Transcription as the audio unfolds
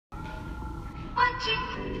Double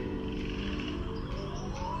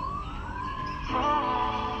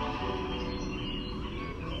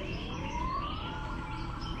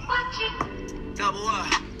up.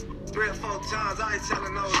 3 or 4 times, I ain't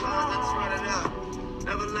telling no lies, I just run it up.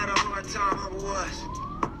 Never let a hard time humble us.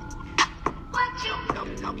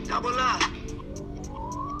 Double up.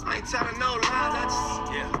 I ain't telling no lies,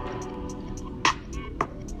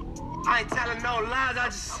 I ain't telling no lies, I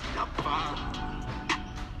just.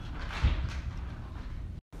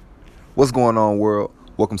 What's going on, world?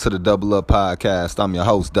 Welcome to the Double Up Podcast. I'm your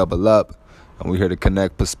host, Double Up, and we're here to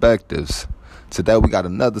connect perspectives. Today we got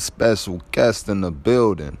another special guest in the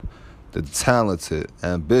building. The talented,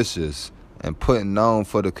 ambitious, and putting on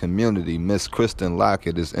for the community, Miss Chrissy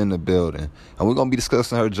Lockett is in the building. And we're going to be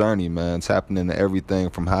discussing her journey, man, tapping into everything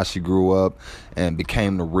from how she grew up and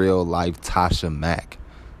became the real-life Tasha Mack.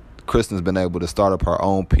 Chrissy's been able to start up her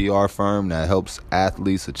own PR firm that helps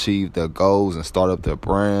athletes achieve their goals and start up their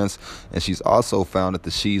brands. And she's also founded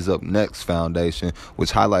the She's Up Next Foundation,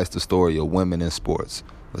 which highlights the story of women in sports.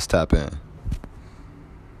 Let's tap in. My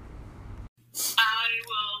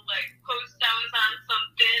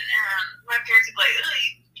parents would be like, "Oh,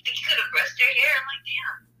 you think you could have brushed your hair?" I'm like,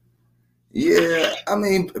 "Damn." Yeah, I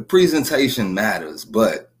mean, presentation matters,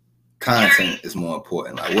 but content is more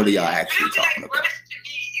important. Like, what are y'all actually talking about? To me,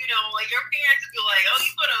 like your parents would be like, "Oh,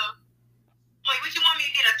 you put what you want me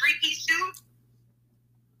to get, a 3-piece suit?"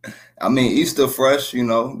 I mean, Easter fresh,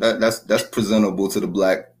 that's presentable to the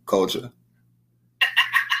black culture. Okay,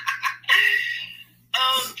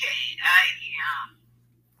 I am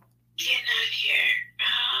getting out here.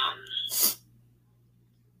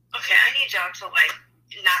 Okay, I need y'all to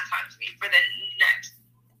not talk to me for the next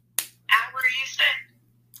hour, you said?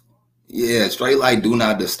 Yeah, straight like do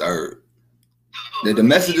not disturb. The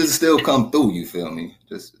messages still come through, you feel me?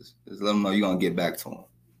 Just let them know you're going to get back to them.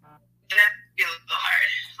 That feels a little hard.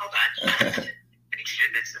 Hold on. Make sure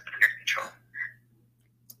this is under control.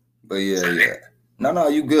 But yeah. No,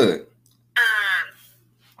 you good.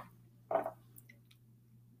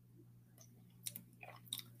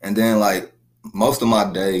 And then most of my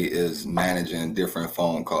day is managing different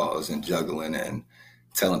phone calls and juggling and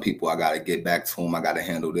telling people I got to get back to them. I got to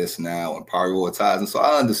handle this now and prioritizing. So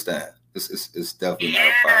I understand. It's definitely not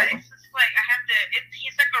a problem. It's just I have to,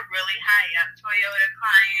 he's a really high up Toyota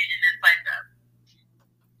client, and it's like a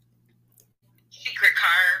secret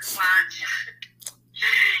car launch.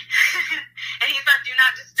 And he's on Do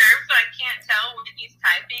Not Disturb, so I can't tell when he's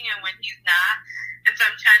typing and when he's not. And so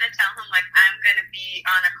I'm trying to tell him, I'm going to be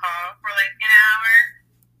on a call for, an hour.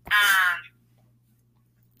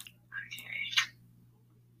 Okay.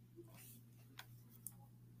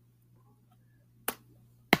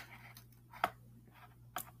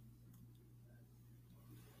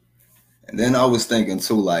 And then I was thinking,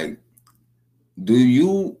 too, do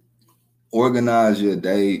you organize your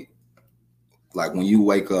day? When you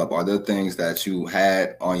wake up, are there things that you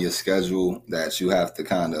had on your schedule that you have to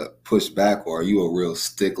kind of push back, or are you a real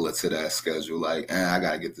stickler to that schedule? I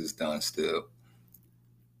got to get this done still.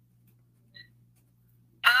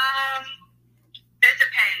 It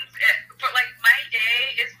depends. My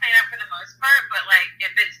day is planned out for the most part, but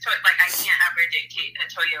if it's I can't ever dictate a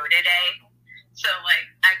Toyota day, so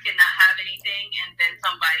I cannot have anything, and then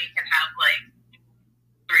somebody can have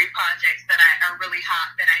 3 projects that are really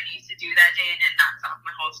hot that I need to do that day, and it knocks off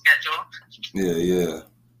my whole schedule. Yeah.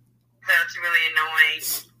 So it's really annoying.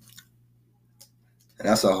 And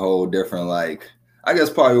that's a whole different, I guess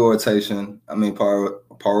prioritization. I mean,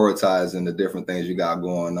 prioritizing the different things you got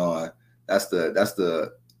going on. That's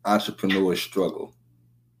the entrepreneur struggle.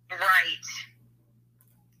 Right.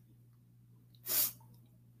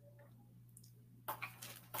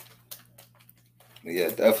 Yeah,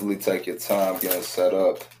 definitely take your time getting set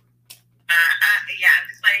up. I'm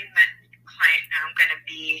just letting the client know I'm going to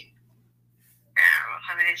be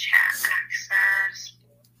having a chat access.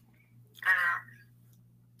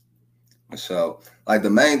 So, the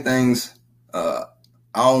main things, I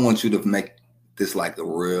don't want you to make this a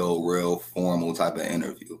real formal type of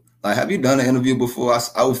interview. Have you done an interview before?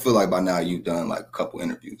 I would feel by now you've done a couple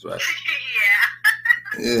interviews, right?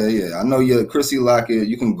 Yeah. Yeah. I know you're Chrissy Lockett.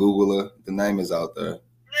 You can Google her. The name is out there.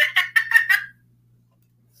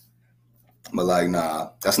 But nah,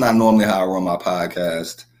 that's not normally how I run my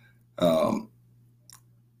podcast.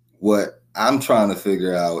 What I'm trying to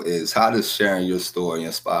figure out is how does sharing your story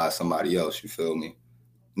inspire somebody else? You feel me?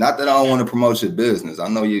 Not that I don't want to promote your business. I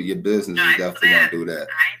know your business is definitely going to do that.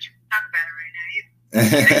 I ain't trying to talk about it right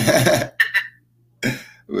now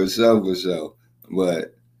either. For sure.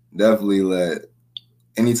 But definitely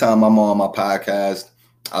anytime I'm on my podcast,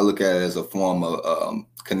 I look at it as a form of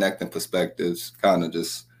connecting perspectives. Kind of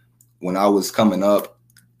just when I was coming up,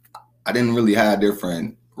 I didn't really have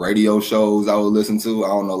different radio shows I would listen to. I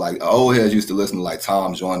don't know, like old heads used to listen to like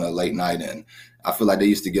Tom Joyner late night, and I feel like they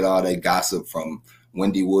used to get all that gossip from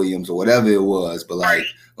Wendy Williams or whatever it was. But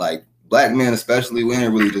like black men especially, we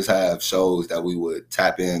didn't really just have shows that we would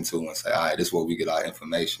tap into and say, all right, this is where we get our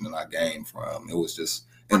information and our game from. It was just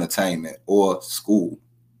entertainment or school.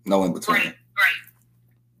 No in between. Right.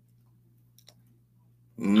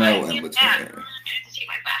 No in between. Yeah, I have to take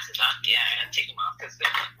my glasses off. Yeah, I have to take them off because they're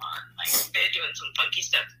on. Like, they're doing some funky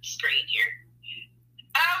stuff to the screen here.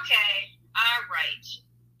 Okay. All right.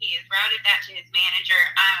 He has routed that to his manager.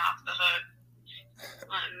 I'm off the hook.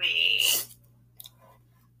 Let me.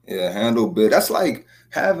 Yeah, handle bit. That's like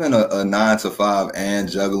having a 9-to-5 and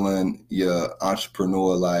juggling your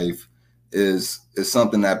entrepreneur life is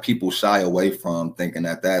something that people shy away from, thinking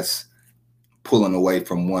that that's pulling away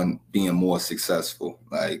from one being more successful.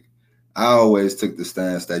 Like, I always took the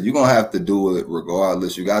stance that you're going to have to do it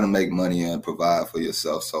regardless. You got to make money and provide for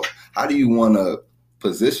yourself. So how do you want to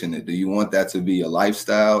position it? Do you want that to be a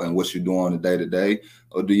lifestyle and what you do on a day-to-day?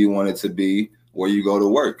 Or do you want it to be where you go to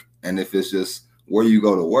work? And if it's just where you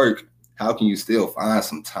go to work, how can you still find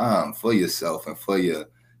some time for yourself and for your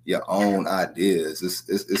own ideas?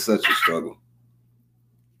 It's such a struggle.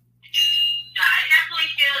 I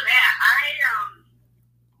definitely feel that.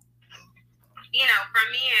 For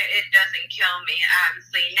me, it doesn't kill me.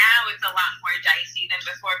 Obviously, now it's a lot more dicey than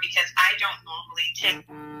before because I don't normally take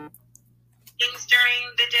things during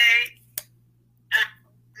the day.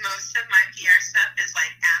 Most of my PR stuff is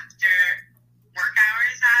like after work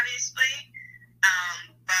hours, obviously.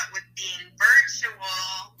 But with being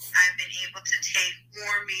virtual, I've been able to take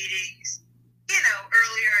more meetings,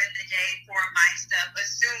 earlier in the day for my stuff,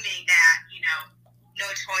 assuming that, no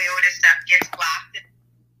Toyota stuff gets blocked.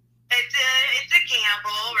 It's a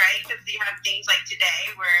gamble, right? Because you have things like today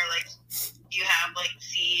where, like, you have, like,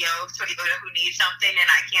 CEO of Toyota who needs something, and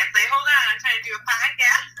I can't say, hold on, I'm trying to do a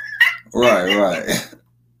podcast. Right.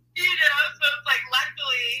 So it's like,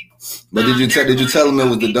 luckily. But did you tell him it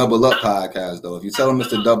was the Double Up podcast, though? If you tell him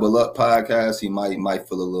it's the Double Up podcast, he might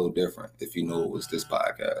feel a little different if he knew it was this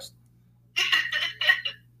podcast.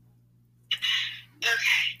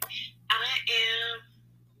 Okay. I am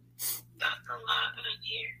about to log on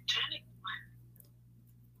here. Trying to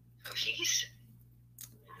cohesive.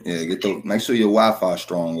 Yeah, make sure your Wi-Fi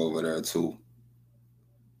strong over there too.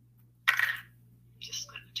 Just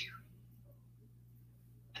gonna do.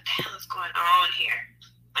 What the hell is going on here?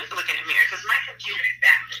 I'm looking in the mirror because my computer is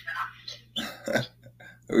back.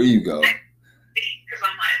 There you go. Because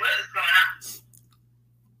I'm like, what is going on?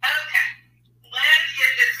 Okay, let's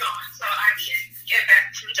get this going so I can get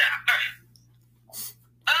back to the job. All right.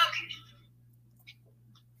 Okay.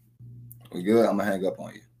 We good? I'm gonna hang up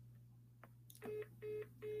on you.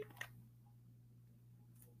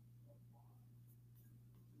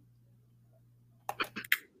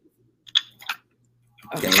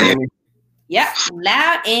 Okay. Can you hear me? Yep,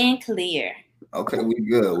 loud and clear. Okay, we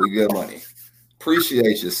good. We good, money.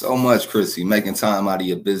 Appreciate you so much, Chrissy, making time out of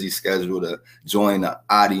your busy schedule to join the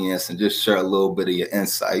audience and just share a little bit of your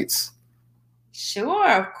insights.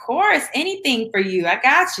 Sure, of course. Anything for you. I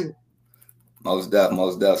got you. Most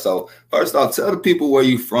def. So first off, tell the people where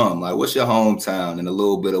you from. Like, what's your hometown and a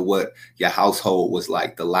little bit of what your household was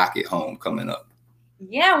like, the Lockett home coming up.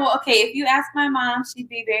 Yeah, well, okay, if you ask my mom, she'd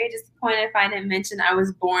be very disappointed if I didn't mention I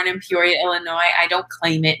was born in Peoria, Illinois. I don't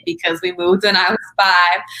claim it because we moved when I was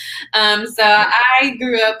 5. So I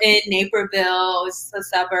grew up in Naperville, which is a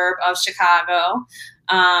suburb of Chicago.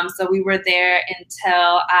 So we were there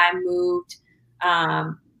until I moved.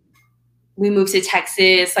 We moved to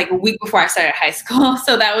Texas like a week before I started high school.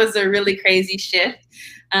 So that was a really crazy shift.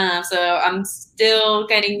 So I'm still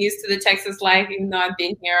getting used to the Texas life, even though I've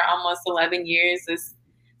been here almost 11 years. It's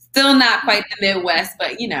still not quite the Midwest,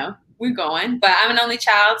 but, we're going. But I'm an only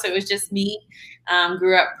child, so it was just me.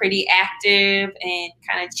 Grew up pretty active and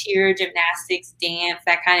kind of cheer, gymnastics, dance,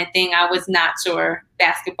 that kind of thing. I was not your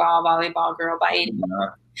basketball, volleyball girl by any means.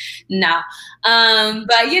 No.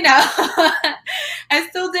 But, I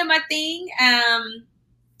still did my thing.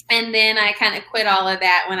 And then I kind of quit all of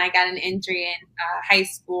that when I got an injury in high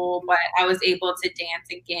school, but I was able to dance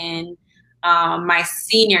again my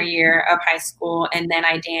senior year of high school. And then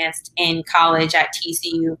I danced in college at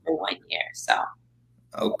TCU for 1 year. So.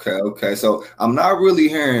 Okay. So I'm not really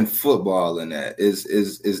hearing football in that.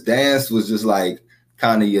 Is dance was just like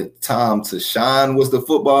kind of your time to shine was the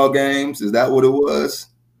football games? Is that what it was?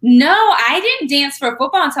 No, I didn't dance for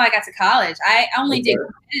football until I got to college. I only did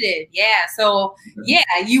competitive. Yeah. So yeah,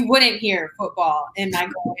 you wouldn't hear football in my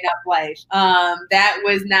growing up life. That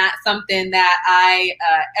was not something that I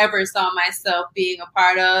ever saw myself being a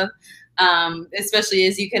part of. Especially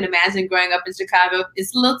as you can imagine, growing up in Chicago,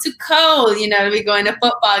 it's a little too cold, to be going to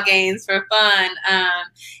football games for fun.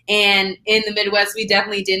 And in the Midwest, we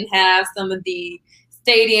definitely didn't have some of the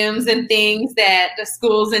stadiums and things that the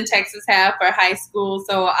schools in Texas have for high school.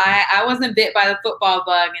 So I wasn't bit by the football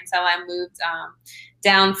bug until I moved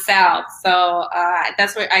down south. So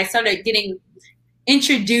that's where I started getting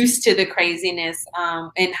introduced to the craziness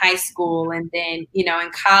in high school. And then,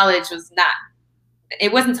 in college it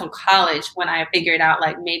wasn't until college when I figured out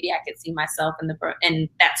like maybe I could see myself in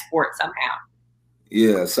that sport somehow.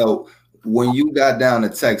 Yeah. So when you got down to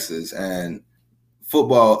Texas and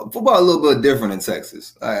football a little bit different in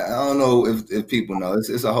Texas. I don't know if people know.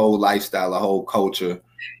 It's a whole lifestyle, a whole culture.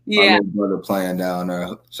 Yeah. My little brother playing down there.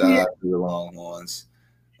 Shout out to the Longhorns.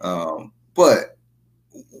 But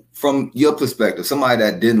from your perspective, somebody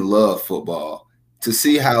that didn't love football, to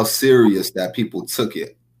see how serious that people took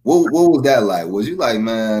it, what was that like? Was you like,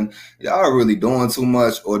 man, y'all are really doing too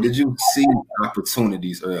much, or did you see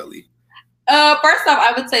opportunities early? First off,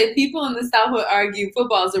 I would say people in the South would argue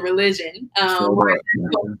football is a religion. I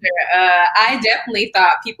definitely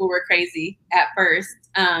thought people were crazy at first.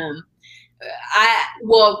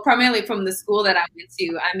 Primarily from the school that I went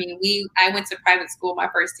to. I mean, I went to private school my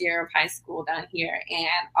first year of high school down here,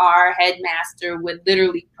 and our headmaster would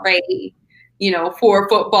literally pray, for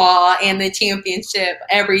football and the championship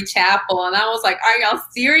every chapel. And I was like, are y'all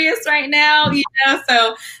serious right now?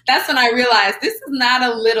 So that's when I realized this is not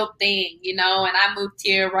a little thing, and I moved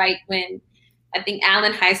here right when I think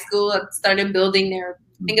Allen High School started building their,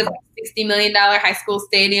 I think it's like $60 million high school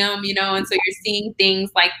stadium, and so you're seeing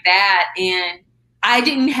things like that. And I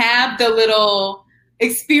didn't have the little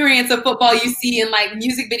experience of football you see in like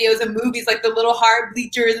music videos and movies, like the little hard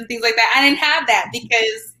bleachers and things like that. I didn't have that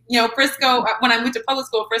because Frisco, when I moved to public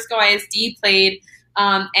school, Frisco ISD played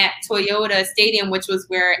at Toyota Stadium, which was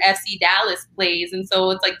where FC Dallas plays. And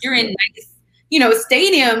so it's like you're in nice,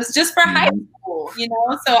 stadiums just for high school,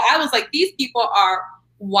 So I was like, these people are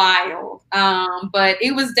wild. But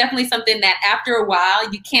it was definitely something that after a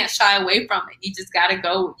while, you can't shy away from it. You just got to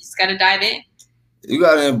go. You just got to dive in. You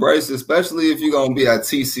got to embrace it, especially if you're going to be at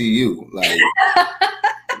TCU. Like,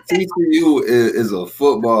 TCU is a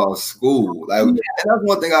football school. Like, and that's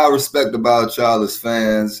one thing I respect about y'all as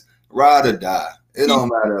fans. Ride or die. It don't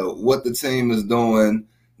matter what the team is doing.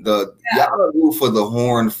 Y'all root for the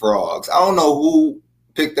Horned Frogs. I don't know who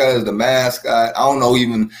picked that as the mascot. I don't know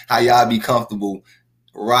even how y'all be comfortable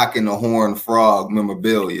rocking the Horned Frog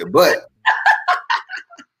memorabilia, but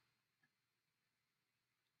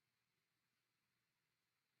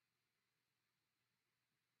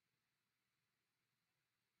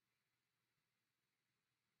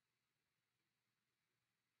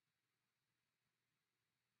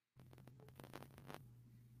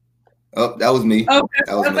oh, that was me. Oh,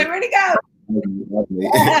 that was like, where'd he go?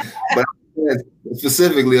 But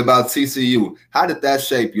specifically about TCU, how did that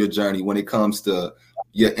shape your journey when it comes to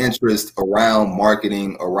your interest around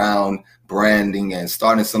marketing, around branding, and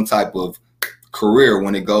starting some type of career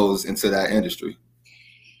when it goes into that industry?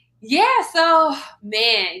 Yeah, so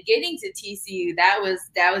man, getting to TCU, that was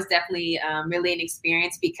definitely really an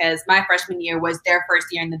experience because my freshman year was their first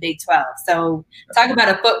year in the Big 12. So talk about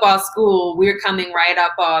a football school, we're coming right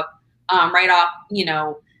off,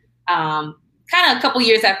 kind of a couple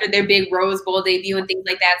years after their big Rose Bowl debut and things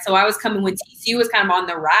like that. So I was coming when TCU was kind of on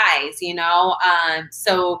the rise,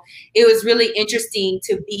 So it was really interesting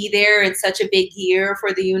to be there in such a big year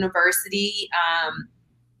for the university,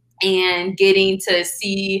 and getting to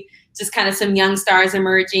see just kind of some young stars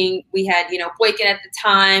emerging. We had, Boykin at the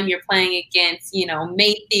time. You're playing against,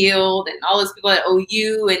 Mayfield and all those people at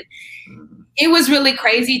OU, and it was really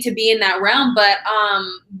crazy to be in that realm. But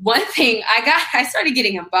one thing I started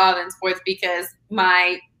getting involved in sports because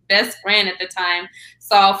my best friend at the time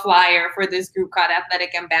saw a flyer for this group called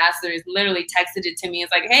Athletic Ambassadors, literally texted it to me.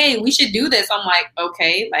 It's like, hey, we should do this. I'm like,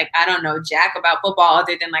 okay, like, I don't know jack about football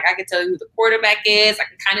other than like, I can tell you who the quarterback is. I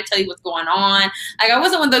can kind of tell you what's going on. Like, I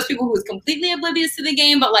wasn't one of those people who was completely oblivious to the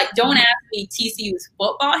game, but like, don't ask me TCU's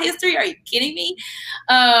football history. Are you kidding me?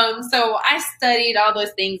 So I studied all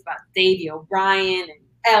those things about Davey O'Brien and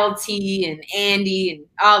LT and Andy and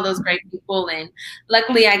all those great people. And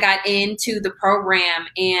luckily I got into the program,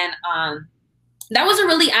 and that was a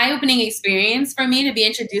really eye-opening experience for me to be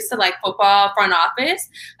introduced to like football front office,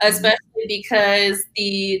 especially because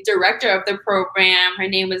the director of the program, her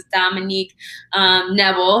name was Dominique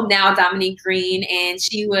Neville, now Dominique Green, and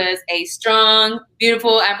she was a strong,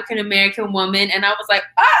 beautiful African-American woman. And I was like,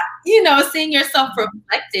 seeing yourself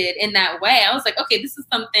reflected in that way, I was like, okay, this is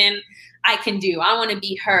something I can do. I want to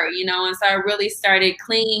be her, and so I really started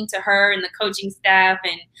clinging to her and the coaching staff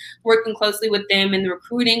and working closely with them in the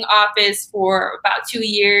recruiting office for about 2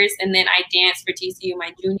 years. And then I danced for TCU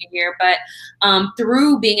my junior year. But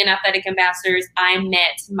through being an athletic ambassador, I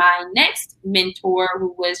met my next mentor,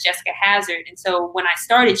 who was Jessica Hazard. And so when I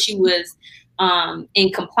started, she was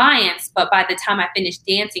in compliance, but by the time I finished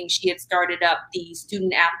dancing, she had started up the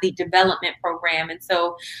student athlete development program. And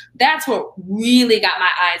so that's what really got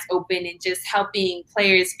my eyes open and just helping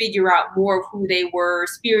players figure out more of who they were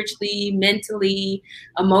spiritually, mentally,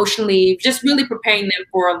 emotionally, just really preparing them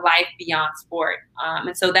for a life beyond sport.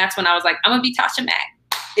 And so that's when I was like, I'm gonna be Tasha Mack.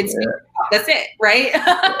 That's it, right?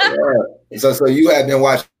 Yeah. So you had been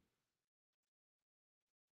watching.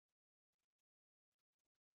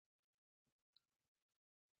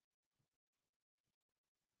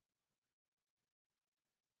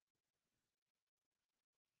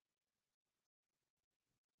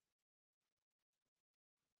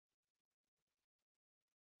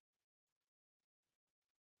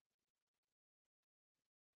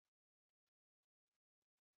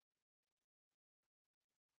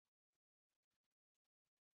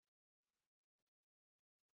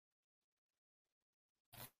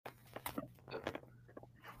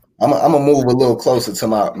 I'm gonna move a little closer to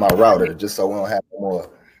my router just so we don't have more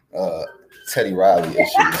Teddy Riley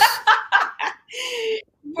issues.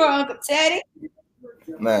 For Uncle Teddy.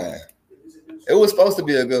 Man, it was supposed to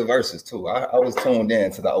be a good versus too. I was tuned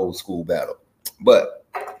in to the old school battle. But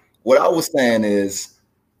what I was saying is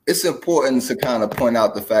it's important to kind of point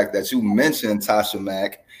out the fact that you mentioned Tasha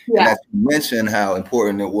Mack and that you mentioned how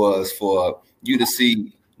important it was for you to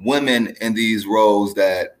see women in these roles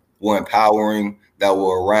that were empowering, that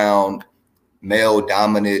were around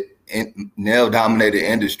male-dominated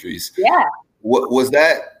industries. Yeah. What was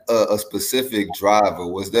that a specific driver?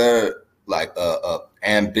 Was there like a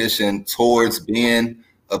ambition towards being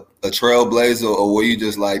a trailblazer, or were you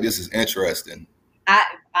just like, this is interesting?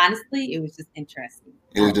 Honestly, it was just interesting.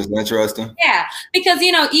 It was just interesting? Yeah, because,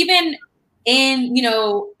 even in,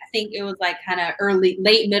 I think it was like kind of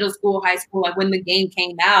late middle school, high school, like when the game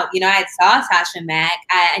came out, I saw Tasha Mack.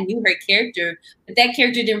 I knew her character, but that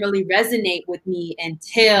character didn't really resonate with me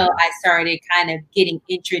until I started kind of getting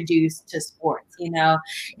introduced to sports,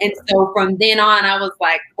 And so from then on, I was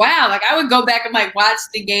like, wow, like I would go back and like watch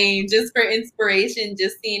the game just for inspiration,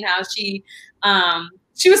 just seeing how she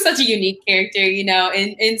was such a unique character,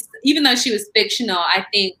 and even though she was fictional, I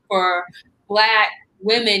think for Black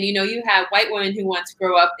women, you have white women who want to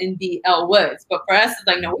grow up and be Elle Woods, but for us, it's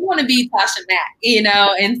like, no, we want to be Tasha Mack,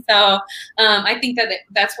 and so I think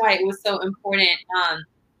that's why it was so important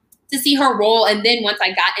to see her role. And then once I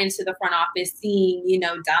got into the front office, seeing,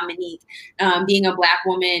 Dominique being a Black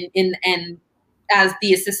woman and as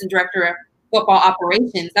the assistant director of football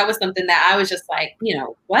operations, that was something that I was just like,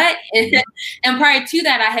 what? And prior to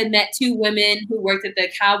that, I had met 2 women who worked at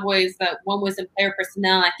the Cowboys. One was in player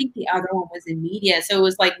personnel, and I think the other one was in media. So it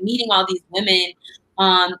was like meeting all these women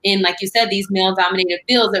in, like you said, these male-dominated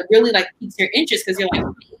fields that really like piques your interest, because you're like,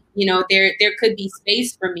 there could be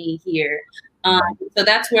space for me here. So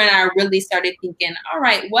that's when I really started thinking, all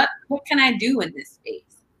right, what can I do in this space?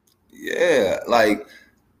 Yeah, like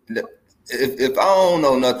if I don't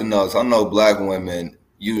know nothing else, I know Black women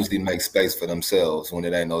usually make space for themselves when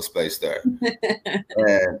it ain't no space there.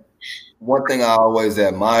 And one thing I always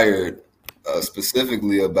admired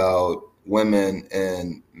specifically about women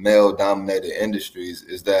in male-dominated industries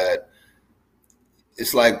is that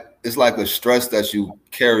it's like a stress that you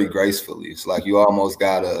carry gracefully. It's like you almost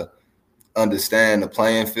gotta understand the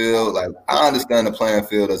playing field. Like I understand the playing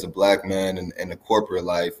field as a Black man in the corporate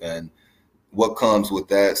life and what comes with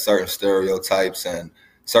that, certain stereotypes and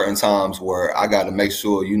certain times where I got to make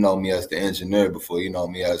sure you know me as the engineer before you know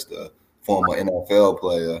me as the former NFL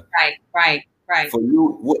player. Right. For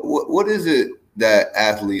you, what is it that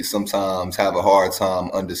athletes sometimes have a hard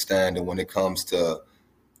time understanding when it comes to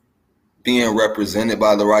being represented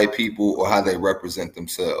by the right people or how they represent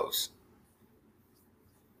themselves?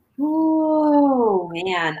 Oh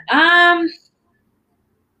man,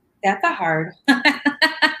 that's a hard.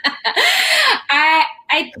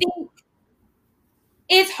 I think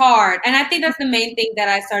it's hard, and I think that's the main thing that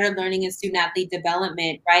I started learning in student athlete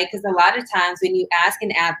development, right? Because a lot of times when you ask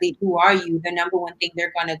an athlete, "Who are you?" the number one thing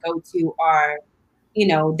they're going to go to are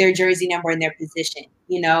their jersey number and their position,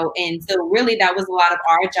 and so really that was a lot of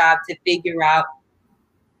our job to figure out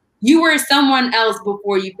you were someone else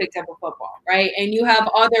before you picked up a football, right? And you have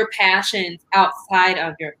other passions outside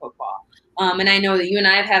of your football. And I know that you and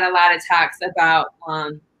I have had a lot of talks about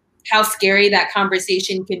how scary that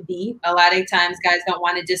conversation can be. A lot of times guys don't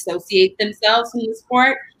want to dissociate themselves from the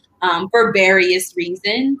sport for various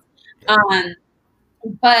reasons.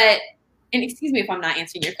 But, and excuse me if I'm not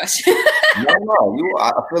answering your question. No,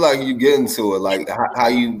 I feel like you get into it. Like how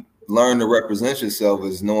you learn to represent yourself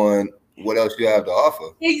is knowing what else you have to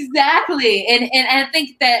offer. Exactly. And I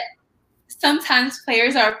think that sometimes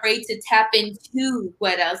players are afraid to tap into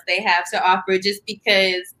what else they have to offer just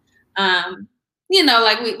because,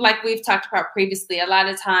 like we've talked about previously, a lot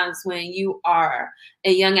of times when you are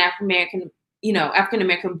a young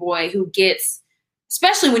African-American boy who gets,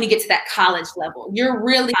 especially when you get to that college level, you're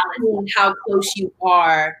really seeing how close you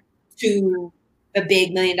are to the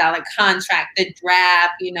big $1 million contract, the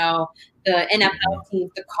draft, the NFL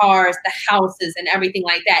teams, the cars, the houses, and everything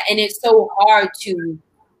like that. And it's so hard to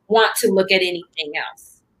want to look at anything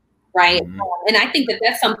else, right? And I think that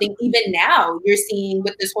that's something even now you're seeing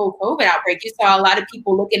with this whole COVID outbreak. You saw a lot of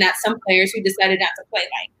people looking at some players who decided not to play.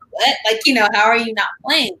 Like, what? Like, how are you not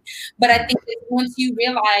playing? But I think that once you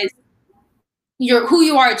realize who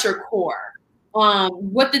you are at your core,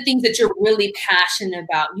 what the things that you're really passionate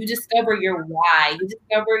about, you discover your why, you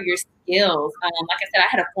discover your skills. Like I said, I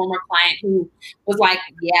had a former client who was like,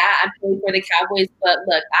 yeah, I played for the Cowboys, but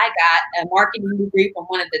look, I got a marketing degree from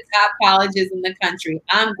one of the top colleges in the country.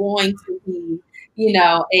 I'm going to be,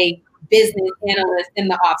 a business analyst in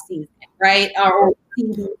the off season, right? Or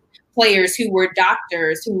players who were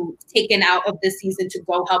doctors who taken out of the season to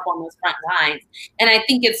go help on those front lines. And I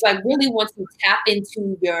think it's like really once you tap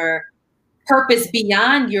into your purpose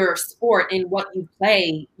beyond your sport and what you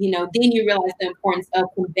play, then you realize the importance of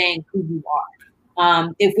conveying who you are.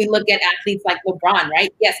 If we look at athletes like LeBron,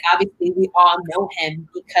 right? Yes, obviously we all know him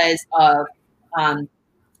because of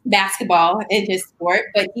basketball in his sport,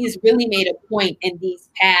 but he's really made a point in these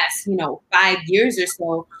past, 5 years or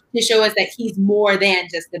so to show us that he's more than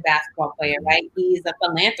just a basketball player, right? He's a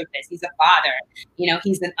philanthropist, he's a father,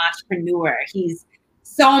 he's an entrepreneur, he's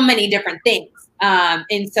so many different things.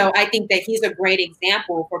 And so I think that he's a great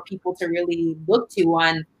example for people to really look to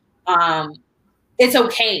on it's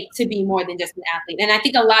okay to be more than just an athlete. And I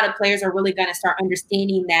think a lot of players are really going to start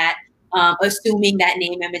understanding that, assuming that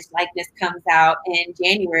name, image, likeness comes out in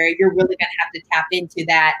January, you're really going to have to tap into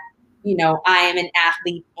that, I am an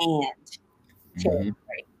athlete and.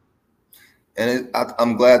 And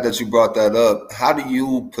I'm glad that you brought that up. How do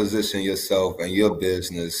you position yourself and your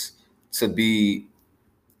business to be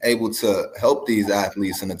able to help these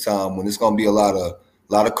athletes in a time when it's going to be a lot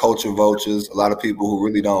of culture vultures, a lot of people who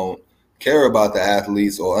really don't care about the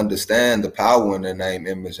athletes or understand the power in their name,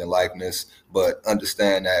 image, and likeness, but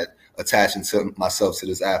understand that attaching to myself to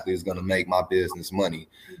this athlete is going to make my business money.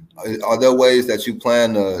 Are there ways that you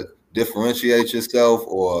plan to differentiate yourself,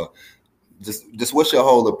 or just what's your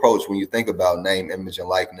whole approach when you think about name, image, and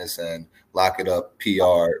likeness and Lock It Up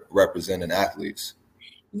PR representing athletes?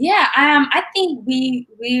 Yeah, I think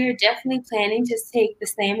we're definitely planning to take the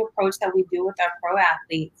same approach that we do with our pro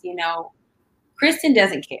athletes. Kristen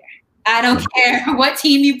doesn't care. I don't care what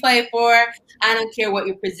team you play for. I don't care what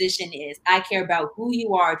your position is. I care about who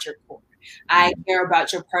you are at your core. I care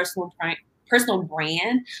about your personal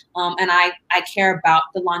brand, and I care about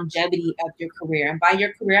the longevity of your career. And by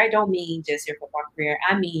your career, I don't mean just your football career.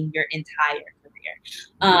 I mean your entire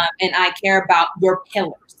career. And I care about your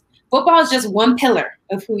pillars. Football is just one pillar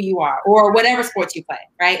of who you are, or whatever sports you play,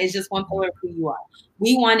 right? It's just one pillar of who you are.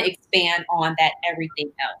 We want to expand on that everything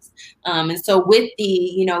else. And so with the,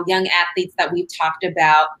 young athletes that we've talked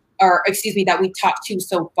about, that we've talked to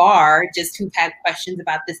so far, just who've had questions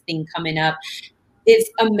about this thing coming up, it's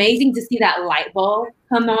amazing to see that light bulb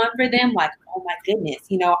come on for them. Like, oh my goodness,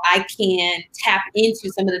 I can tap into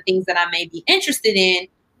some of the things that I may be interested in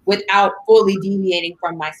without fully deviating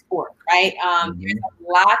from my sport, right? There's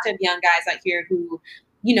a lot of young guys out here who,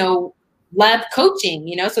 love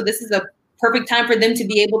coaching, so this is a perfect time for them to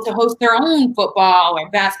be able to host their own football or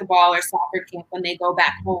basketball or soccer camp when they go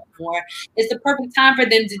back home. Or it's the perfect time for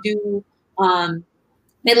them to do,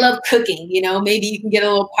 they love cooking, maybe you can get a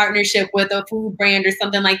little partnership with a food brand or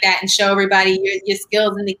something like that and show everybody your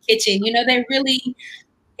skills in the kitchen.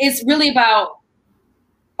 It's really about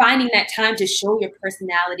finding that time to show your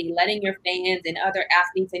personality, letting your fans and other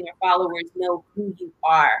athletes and your followers know who you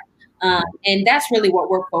are. And that's really what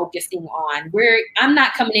we're focusing on. I'm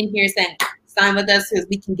not coming in here saying, sign with us because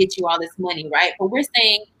we can get you all this money, right? But we're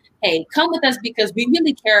saying, hey, come with us because we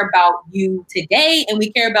really care about you today and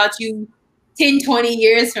we care about you 10, 20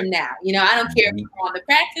 years from now. You know, I don't care if you're on the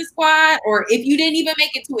practice squad or if you didn't even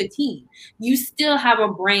make it to a team. You still have a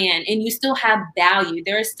brand and you still have value.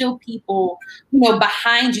 There are still people, you know,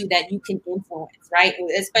 behind you that you can influence, right?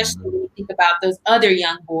 Especially when you think about those other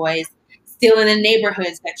young boys still in the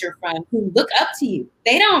neighborhoods that you're from who look up to you.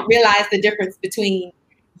 They don't realize the difference between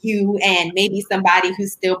you and maybe somebody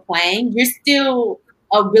who's still playing. You're still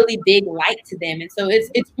a really big light to them. And so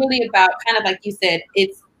it's really about, kind of like you said,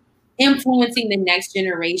 it's influencing the next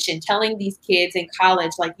generation, telling these kids in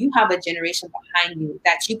college, like, you have a generation behind you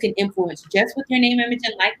that you can influence just with your name, image,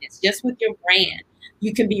 and likeness, just with your brand.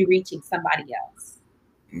 You can be reaching somebody else.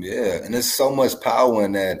 Yeah, and there's so much power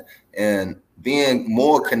in that, and being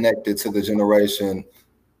more connected to the generation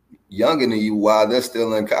younger than you while they're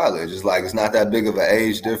still in college. It's like, it's not that big of an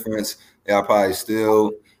age difference. Y'all probably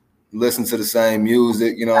still listen to the same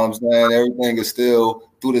music, you know what I'm saying? Everything is still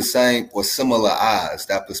through the same or similar eyes.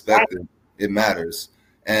 That perspective, it matters.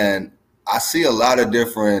 And I see a lot of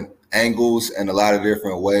different angles and a lot of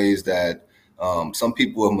different ways that some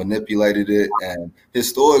people have manipulated it. And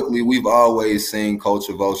historically, we've always seen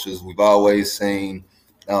culture vultures. We've always seen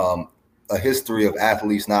a history of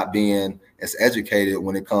athletes not being as educated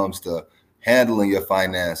when it comes to handling your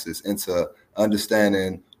finances and to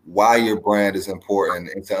understanding why your brand is important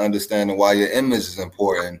and to understanding why your image is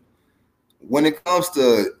important. When it comes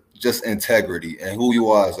to just integrity and who you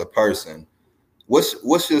are as a person,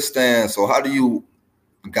 what's your stance, or how do you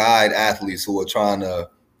guide athletes who are trying to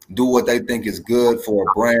do what they think is good for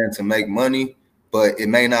a brand to make money, but it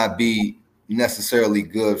may not be necessarily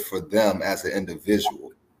good for them as an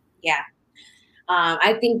individual? Yeah.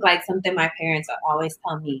 I think, like, something my parents always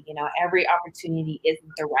tell me, you know, every opportunity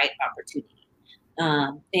isn't the right opportunity.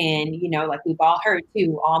 And, you know, like we've all heard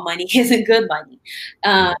too, all money isn't good money.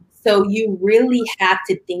 So you really have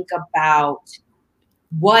to think about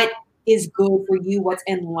what is good for you, what's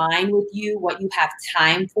in line with you, what you have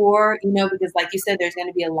time for, you know, because like you said, there's going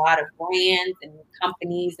to be a lot of brands and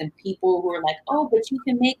companies and people who are like, oh, but you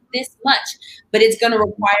can make this much, but it's going to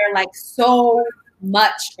require like so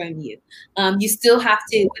much from you. You still have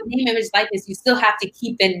to, with name, image, likeness, you still have to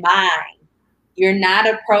keep in mind, you're not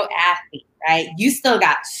a pro athlete, right? You still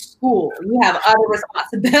got school. You have other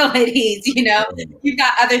responsibilities, you know, you've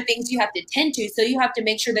got other things you have to tend to. So you have to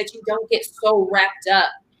make sure that you don't get so wrapped up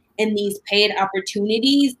in these paid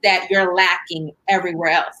opportunities that you're lacking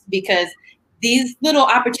everywhere else, because these little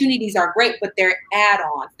opportunities are great, but they're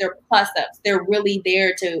add-ons, they're plus-ups. They're really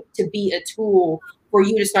there to be a tool for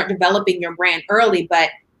you to start developing your brand early, but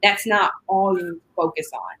that's not all you focus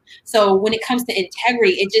on. So when it comes to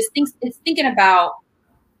integrity, it's thinking about,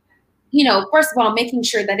 you know, first of all, making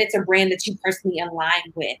sure that it's a brand that you personally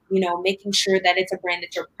align with, you know, making sure that it's a brand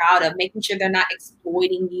that you're proud of, making sure they're not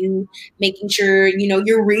exploiting you, making sure, you know,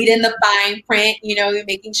 you're reading the fine print, you know,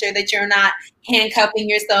 making sure that you're not handcuffing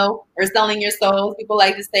yourself or selling your soul, people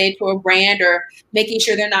like to say, to a brand, or making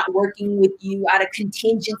sure they're not working with you out of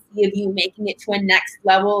contingency of you making it to a next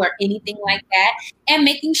level or anything like that. And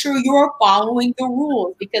making sure you're following the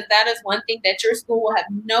rules, because that is one thing that your school will have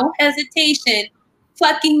no hesitation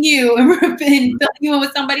plucking you and filling you in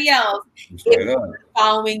with somebody else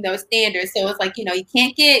following those standards. So it's like, you know, you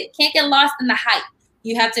can't get lost in the hype.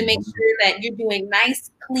 You have to make sure that you're doing nice,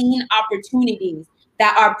 clean opportunities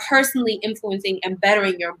that are personally influencing and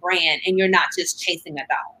bettering your brand, and you're not just chasing a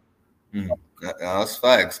dollar. That's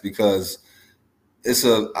facts, because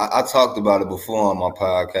I talked about it before on my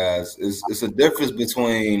podcast. It's a difference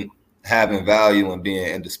between having value and being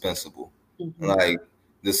indispensable. Like,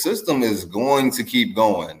 the system is going to keep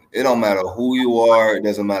going. It don't matter who you are. It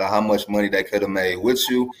doesn't matter how much money they could have made with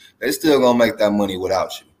you. They're still going to make that money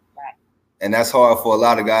without you. Right. And that's hard for a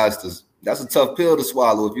lot of guys that's a tough pill to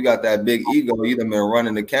swallow. If you got that big ego, you done been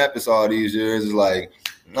running the campus all these years. It's like,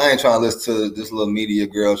 I ain't trying to listen to this little media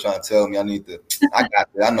girl trying to tell me I got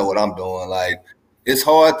it. I know what I'm doing. Like, it's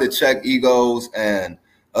hard to check egos, and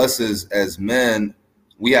us as men,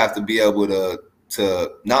 we have to be able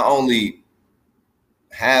to not only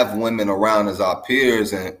have women around as our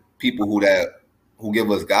peers and people who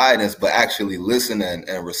give us guidance, but actually listen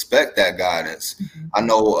and respect that guidance. I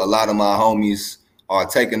know a lot of my homies are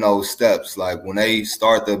taking those steps. Like, when they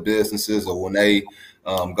start their businesses or when they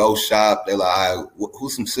go shop, they're like, all right,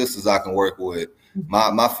 who's some sisters I can work with?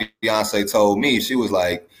 My fiance told me, she was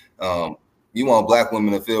like, you want black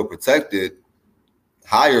women to feel protected,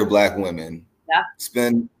 hire black women. Yeah.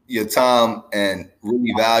 Spend your time and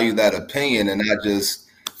really value that opinion and not just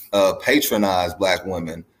patronize black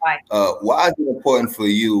women. Right. Why is it important for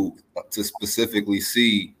you to specifically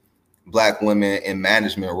see Black women in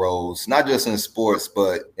management roles, not just in sports,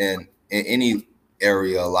 but in any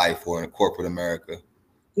area of life or in corporate America?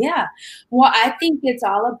 Yeah. Well, I think it's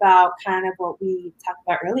all about kind of what we talked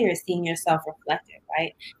about earlier, seeing yourself reflected,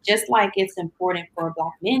 right? Just like it's important for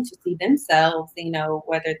Black men to see themselves,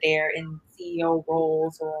 whether they're in CEO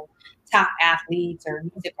roles or top athletes or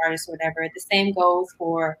music artists or whatever, the same goes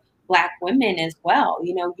for Black women as well.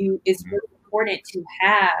 It's really important to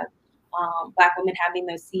have Black women having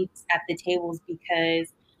those seats at the tables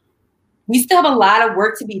because we still have a lot of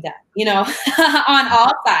work to be done, on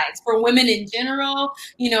all sides for women in general,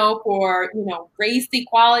 for, race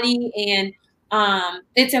equality. And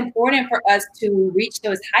it's important for us to reach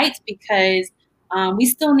those heights because we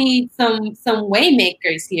still need some way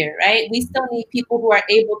makers here, right? We still need people who are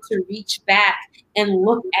able to reach back and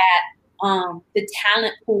look at the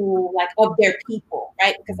talent pool, like of their people,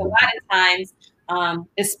 right? Because a lot of times,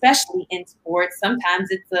 especially in sports, sometimes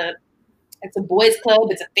it's a boys club,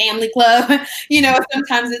 it's a family club,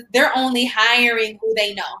 sometimes they're only hiring who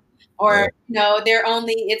they know, or,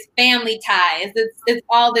 it's family ties. It's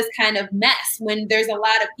all this kind of mess when there's a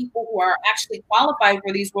lot of people who are actually qualified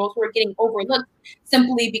for these roles who are getting overlooked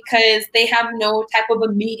simply because they have no type of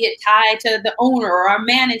immediate tie to the owner or our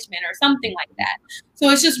management or something like that. So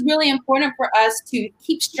it's just really important for us to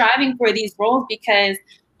keep striving for these roles because,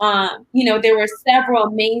 there were several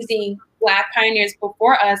amazing Black pioneers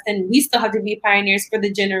before us, and we still have to be pioneers for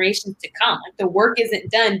the generations to come. Like the work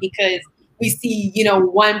isn't done because we see,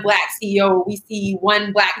 one Black CEO, we see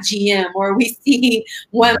one Black GM, or we see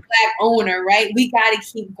one Black owner, right? We got to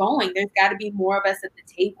keep going. There's got to be more of us at the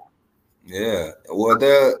table. Yeah.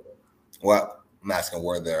 I'm asking,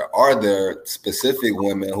 are there specific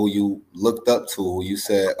women who you looked up to, who you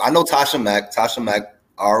said, I know Tasha Mack,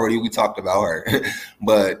 already we talked about her,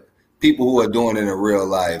 but people who are doing it in real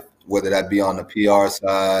life, whether that be on the PR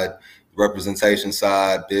side, representation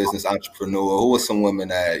side, business entrepreneur, who are some women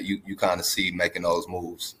that you kind of see making those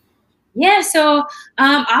moves? Yeah, so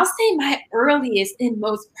I'll say my earliest and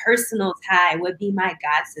most personal tie would be my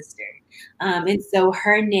god sister. And so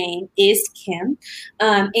her name is Kim.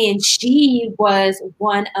 And she was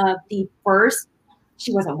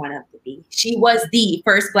she wasn't one of she was the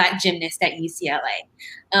first Black gymnast at UCLA.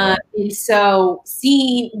 And so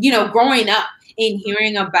growing up and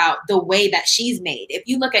hearing about the way that she's made, if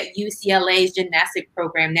you look at UCLA's gymnastic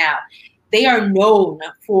program now, they are known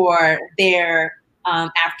for their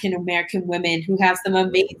African American women who have some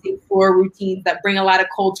amazing floor routines that bring a lot of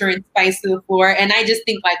culture and spice to the floor. And I just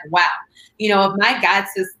think like, wow, if my god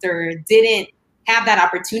sister didn't have that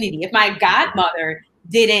opportunity, if my godmother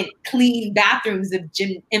didn't clean bathrooms of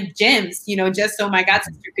gyms, just so my god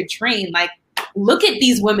sister could train, like, look at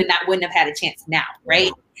these women that wouldn't have had a chance now,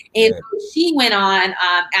 right? And she went on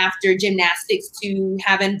after gymnastics to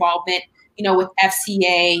have involvement with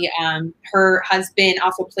FCA. Her husband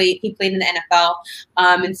also played in the NFL.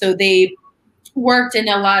 And so they worked in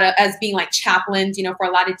a lot of, as being like chaplains, for a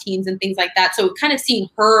lot of teams and things like that. So kind of seeing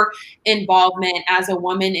her involvement as a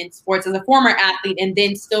woman in sports, as a former athlete, and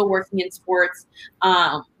then still working in sports,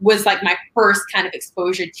 was like my first kind of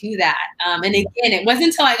exposure to that. And again, it wasn't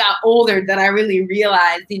until I got older that I really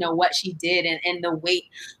realized, what she did and the weight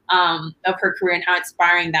of her career and how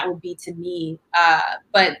inspiring that would be to me.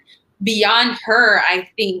 But beyond her, I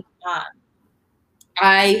think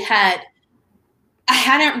I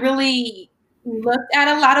hadn't really looked at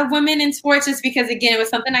a lot of women in sports just because, again, it was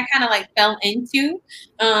something I kind of like fell into.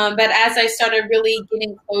 But as I started really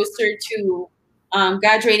getting closer to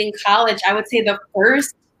graduating college, I would say the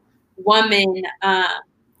first woman that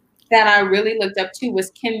I really looked up to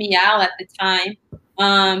was Kim Mial at the time,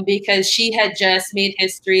 because she had just made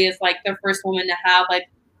history as like the first woman to have like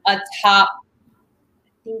a top,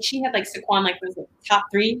 I think she had like Saquon, like was it top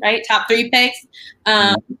 3, right? Top 3 picks.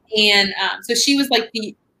 So she was like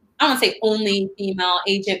I don't want to say only female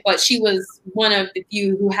agent, but she was one of the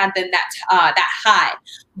few who had them that high.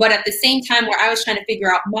 But at the same time, where I was trying to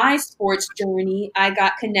figure out my sports journey, I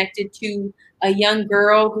got connected to a young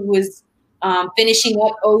girl who was finishing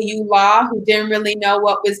up OU law, who didn't really know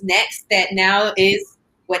what was next, that now is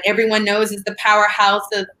what everyone knows is the powerhouse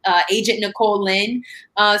of Agent Nicole Lynn.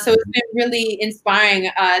 So it's been really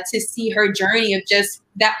inspiring to see her journey of just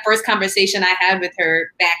that first conversation I had with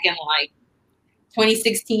her back in like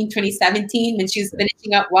 2016, 2017, when she was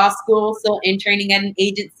finishing up law school, still interning at an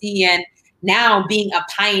agency, and now being a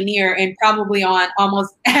pioneer and probably on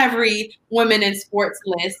almost every women in sports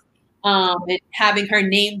list, and having her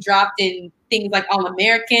name dropped in things like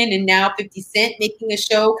All-American, and now 50 Cent making a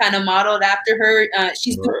show kind of modeled after her.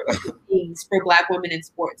 She's doing things for Black women in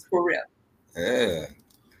sports, for real. Yeah.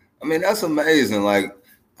 I mean, that's amazing. Like,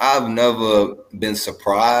 I've never been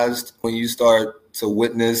surprised when you start to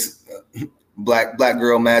witness black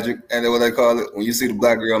girl magic, and what they call it. When you see the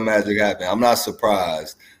black girl magic happen, I'm not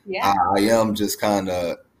surprised. Yeah. I am just kind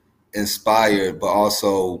of inspired, but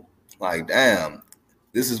also like, damn,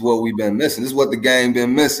 this is what we've been missing. This is what the game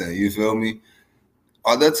been missing. You feel me?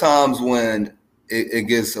 Are there times when it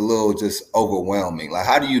gets a little just overwhelming? Like,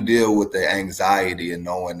 how do you deal with the anxiety and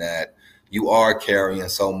knowing that you are carrying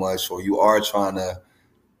so much, or you are trying to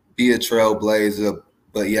be a trailblazer,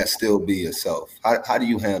 but yet still be yourself? How do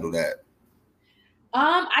you handle that?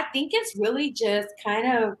 I think it's really just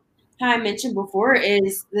kind of how I mentioned before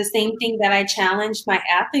is the same thing that I challenge my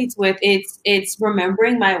athletes with. It's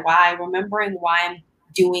remembering my why, remembering why I'm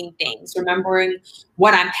doing things, remembering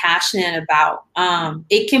what I'm passionate about.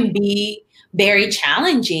 It can be very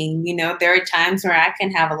challenging. You know, there are times where I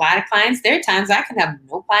can have a lot of clients. There are times I can have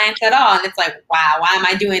no clients at all. And it's like, wow, why am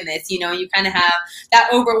I doing this? You know, you kind of have that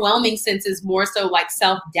overwhelming sense is more so like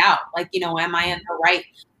self-doubt. Like, you know, am I in the right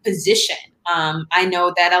position? I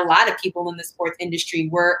know that a lot of people in the sports industry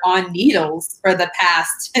were on needles for the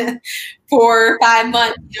past 4 or 5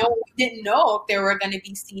 months. You know, we didn't know if there were going to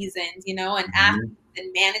be seasons, you know, and athletes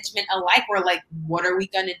and management alike were like, what are we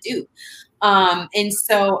going to do? And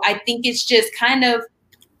so I think it's just kind of,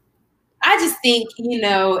 I just think, you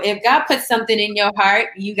know, if God puts something in your heart,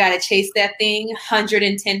 you got to chase that thing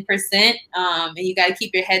 110%. And you got to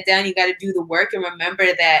keep your head down. You got to do the work and remember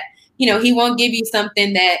that, you know, he won't give you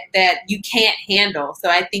something that you can't handle. So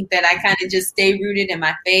I think that I kind of just stay rooted in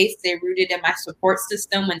my faith, stay rooted in my support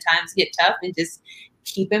system when times get tough, and just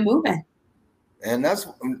keep it moving. And that's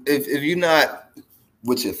if you're not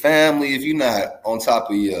with your family, if you're not on top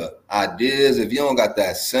of your ideas, if you don't got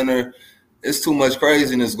that center, it's too much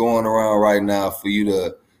craziness going around right now for you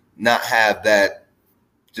to not have that,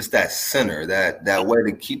 just that center, that way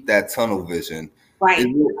to keep that tunnel vision. Right.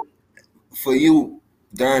 For you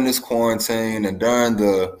during this quarantine and during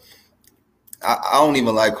I don't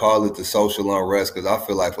even like call it the social unrest, because I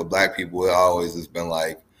feel like for Black people, it always has been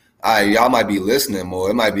like, y'all might be listening more,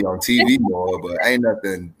 it might be on TV more, but ain't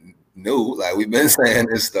nothing new. Like, we've been saying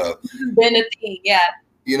this stuff. It's been a thing, yeah.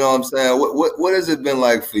 You know what I'm saying? What has it been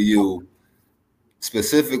like for you,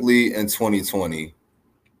 specifically in 2020?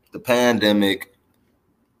 The pandemic,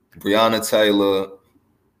 Breonna Taylor,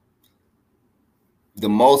 the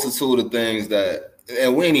multitude of things that,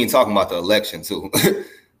 and we ain't even talking about the election too.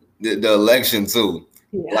 the election too.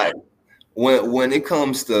 Yeah. Like, when it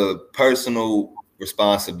comes to personal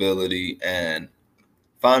responsibility and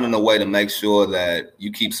finding a way to make sure that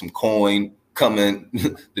you keep some coin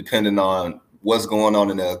coming, depending on what's going on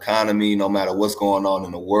in the economy, no matter what's going on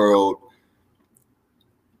in the world,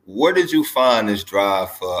 where did you find this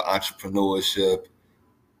drive for entrepreneurship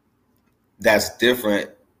that's different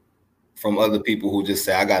from other people who just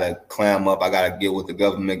say, I got to clam up, I got to get what the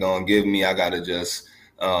government going to give me, I got to just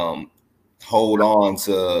hold on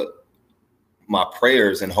to my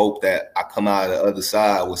prayers and hope that I come out of the other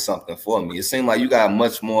side with something for me? It seemed like you got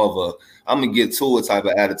much more of a, I'm going to get to it type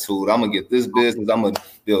of attitude. I'm going to get this business, I'm going to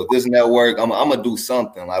build this network, I'm going to do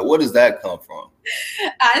something. Like, where does that come from?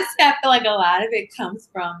 Honestly, I feel like a lot of it comes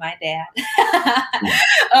from my dad.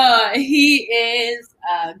 He is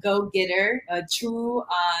a go-getter, a true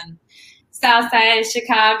South Side of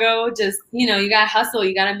Chicago. Just, you know, you gotta hustle,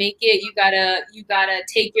 you gotta make it, you gotta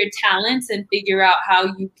take your talents and figure out how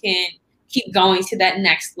you can keep going to that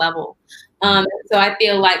next level. So I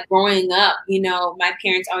feel like growing up, you know, my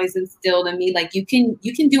parents always instilled in me, like, you can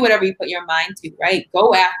do whatever you put your mind to, right?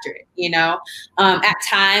 Go after it, you know. At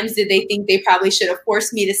times, did they think they probably should have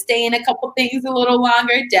forced me to stay in a couple things a little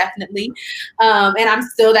longer? Definitely. And I'm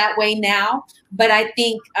still that way now. But I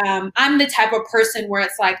think I'm the type of person where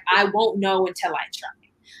it's like, I won't know until I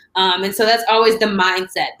try. And so that's always the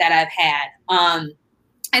mindset that I've had.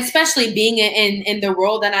 Especially being in the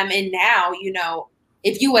world that I'm in now, you know,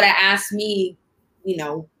 if you would have asked me, you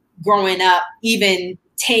know, growing up, even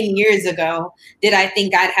 10 years ago, did I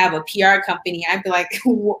think I'd have a PR company? I'd be like,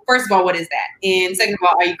 first of all, what is that? And second of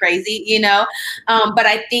all, are you crazy? You know? But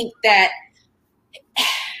I think that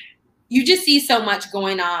you just see so much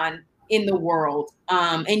going on in the world.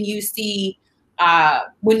 And you see,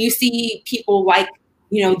 when you see people like,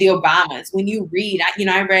 you know, the Obamas, when you read,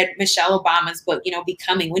 I read Michelle Obama's book, you know,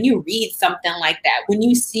 Becoming, when you read something like that, when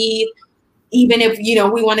you see, even if, you know,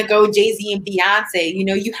 we want to go Jay-Z and Beyonce, you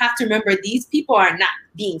know, you have to remember these people are not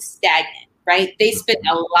being stagnant, right? They spend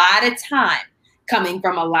a lot of time coming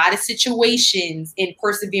from a lot of situations and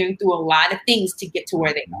persevering through a lot of things to get to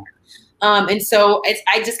where they are. And so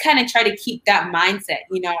I just kind of try to keep that mindset.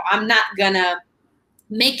 You know, I'm not gonna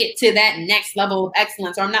make it to that next level of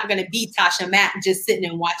excellence, or I'm not going to be Tasha Mack just sitting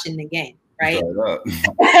and watching the game, right?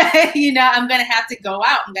 You know, I'm going to have to go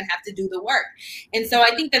out. I'm going to have to do the work. And so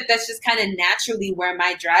I think that that's just kind of naturally where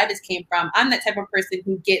my drive has came from. I'm that type of person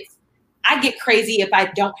who I get crazy if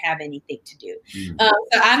I don't have anything to do. So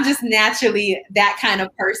I'm just naturally that kind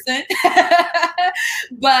of person.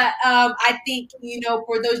 But I think, you know,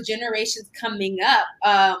 for those generations coming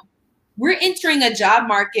up, we're entering a job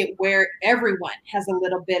market where everyone has a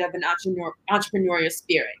little bit of an entrepreneurial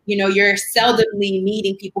spirit. You know, you're seldomly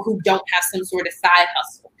meeting people who don't have some sort of side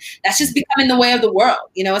hustle. That's just becoming the way of the world,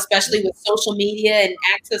 you know, especially with social media and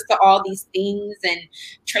access to all these things and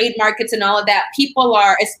trade markets and all of that. People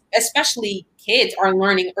are, especially kids, are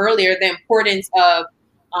learning earlier the importance of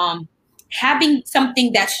having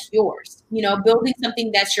something that's yours, you know, building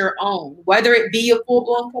something that's your own, whether it be a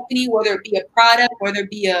full-blown company, whether it be a product, whether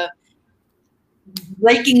it be a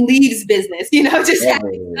raking leaves business, you know, just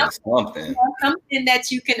having something, you know, something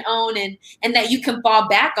that you can own and that you can fall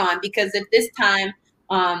back on. Because if this time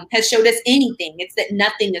has showed us anything, it's that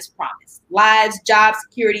nothing is promised. Lives, jobs,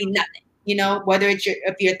 security, nothing. You know, whether it's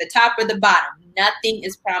if you're at the top or the bottom, nothing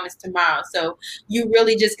is promised tomorrow. So you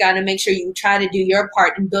really just got to make sure you try to do your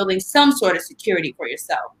part in building some sort of security for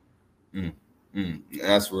yourself.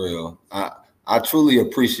 That's real. I truly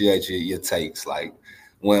appreciate your takes. Like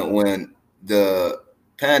when the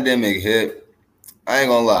pandemic hit, I ain't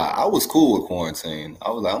gonna lie, I was cool with quarantine. I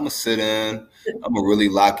was like, I'm gonna sit in, I'm gonna really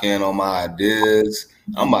lock in on my ideas.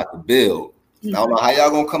 I'm about to build. I don't know how y'all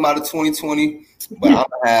gonna come out of 2020, but I'm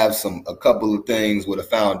gonna have a couple of things with a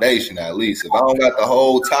foundation at least. If I don't got the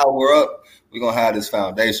whole tower up, we're gonna have this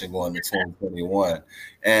foundation going to 2021.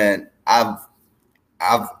 And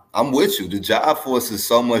I'm with you. The job force is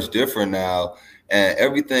so much different now, and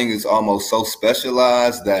everything is almost so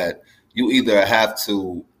specialized that you either have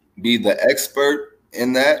to be the expert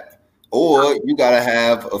in that, or you got to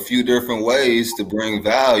have a few different ways to bring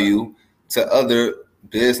value to other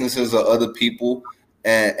businesses or other people.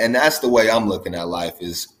 And that's the way I'm looking at life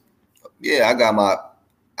is, yeah, I got my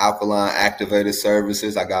alkaline activated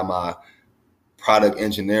services. I got my product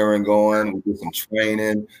engineering going. We do some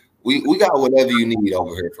training. We got whatever you need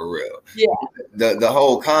over here for real. Yeah. The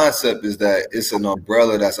whole concept is that it's an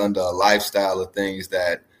umbrella that's under a lifestyle of things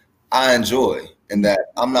that I enjoy, and that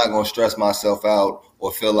I'm not going to stress myself out or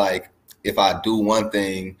feel like if I do one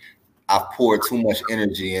thing, I've poured too much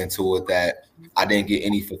energy into it that I didn't get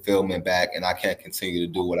any fulfillment back, and I can't continue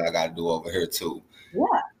to do what I got to do over here too.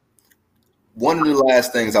 Yeah. One of the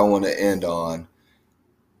last things I want to end on,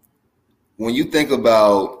 when you think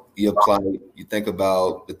about your plight, you think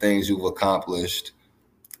about the things you've accomplished,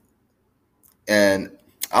 and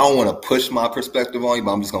I don't want to push my perspective on you,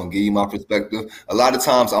 but I'm just going to give you my perspective. A lot of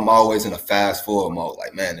times I'm always in a fast forward mode.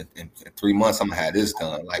 Like, man, in 3 months, I'm going to have this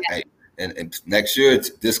done. Like, hey, and next year,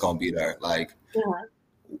 this going to be there. Like,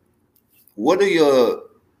 what are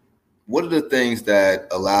the things that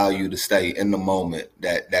allow you to stay in the moment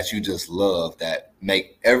that you just love, that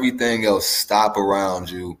make everything else stop around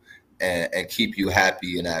you and keep you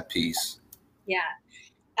happy and at peace? Yeah.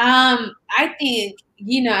 I think,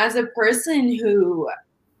 you know, as a person who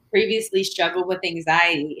previously struggled with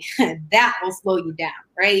anxiety, that will slow you down,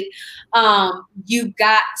 right?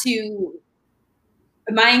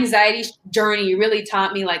 My anxiety journey really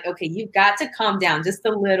taught me, like, okay, you've got to calm down just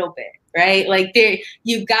a little bit, right? Like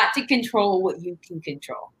you've got to control what you can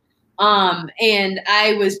control. And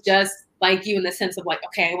I was just like you in the sense of like,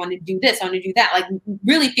 okay, I want to do this, I want to do that, like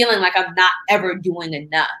really feeling like I'm not ever doing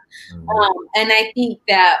enough. And I think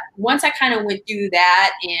that once I kind of went through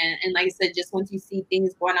that, and like I said, just once you see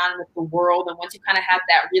things going on with the world, and once you kind of have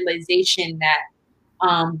that realization that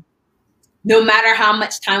no matter how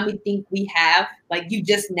much time we think we have, like you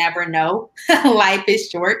just never know, life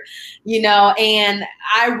is short, you know, and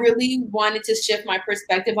I really wanted to shift my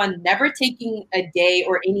perspective on never taking a day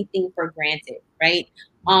or anything for granted, right?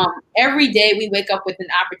 Every day we wake up with an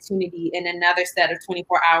opportunity in another set of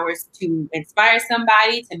 24 hours to inspire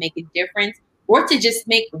somebody, to make a difference, or to just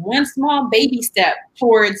make one small baby step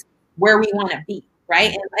towards where we want to be,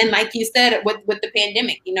 right? And like you said, with the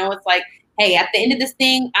pandemic, you know, it's like, hey, at the end of this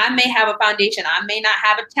thing, I may have a foundation. I may not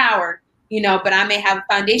have a tower, you know, but I may have a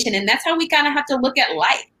foundation. And that's how we kind of have to look at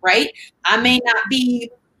life, right? I may not be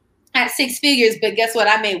at 6 figures, but guess what?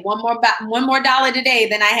 I made one more dollar today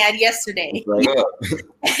than I had yesterday.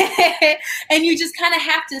 And you just kind of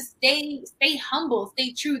have to stay humble,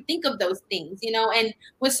 stay true, think of those things, you know. And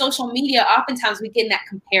with social media, oftentimes we get in that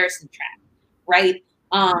comparison trap, right?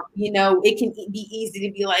 You know, it can be easy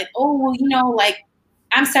to be like, oh, well, you know, like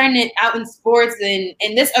I'm starting it out in sports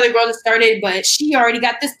and this other girl that started, but she already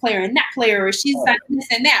got this player and that player, or she's signed this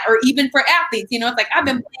and that, or even for athletes, you know, it's like I've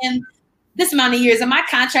been playing this amount of years and my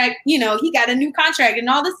contract, you know, he got a new contract and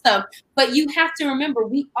all this stuff. But you have to remember,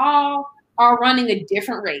 we all are running a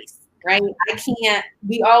different race, right?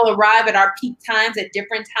 We all arrive at our peak times at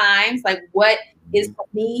different times. Like what is for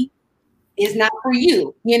me is not for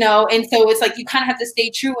you, you know? And so it's like, you kind of have to stay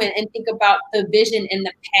true and think about the vision and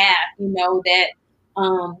the path, you know, that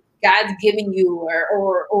God's giving you,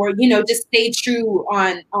 or, you know, just stay true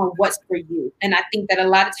on what's for you. And I think that a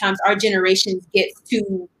lot of times our generations gets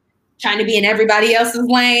to trying to be in everybody else's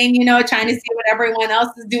lane, you know, trying to see what everyone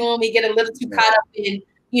else is doing. We get a little too caught up in,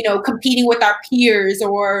 you know, competing with our peers,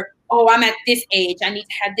 or, oh, I'm at this age, I need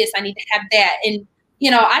to have this, I need to have that. And, you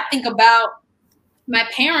know, I think about my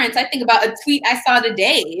parents. I think about a tweet I saw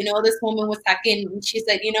today. You know, this woman was talking, and she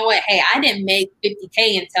said, you know what, hey, I didn't make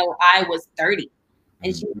 50K until I was 30.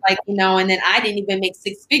 And she was like, you know, and then I didn't even make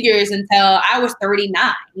six figures until I was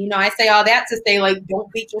 39. You know, I say all that to say, like,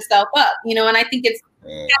 don't beat yourself up, you know. And I think it's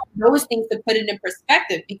those things to put it in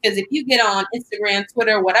perspective, because if you get on Instagram,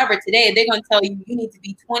 Twitter, whatever today, they're going to tell you need to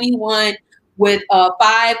be 21 with a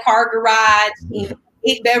 5-car garage, and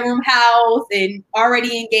 8-bedroom house, and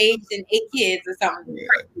already engaged and 8 kids or something,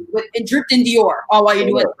 and dripped in Dior all while you're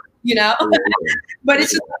doing it, you know. But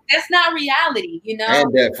it's just, that's not reality, you know.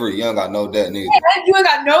 And debt free. You don't got no debt neither. Yeah, you ain't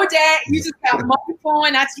got no debt. You just got money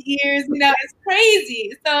flowing out your ears, you know. It's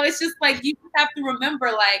crazy. So it's just like, you have to remember,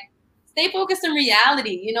 like, stay focused on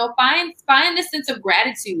reality, you know. Find a sense of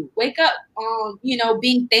gratitude. Wake up, you know,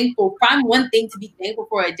 being thankful. Find one thing to be thankful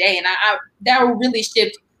for a day, and I that will really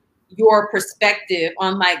shift your perspective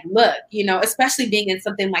on, like, look, you know, especially being in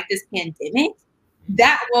something like this pandemic,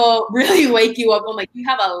 that will really wake you up on, like, you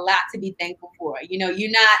have a lot to be thankful for. You know,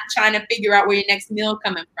 you're not trying to figure out where your next meal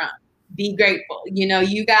coming from. Be grateful. You know,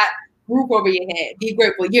 you got roof over your head. Be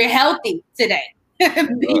grateful. You're healthy today.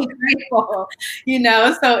 Be grateful. You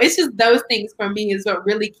know, so it's just those things for me is what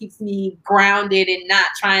really keeps me grounded and not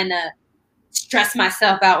trying to stress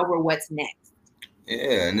myself out over what's next.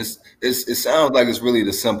 Yeah, and it sounds like it's really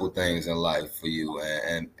the simple things in life for you,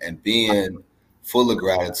 and being full of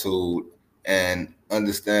gratitude and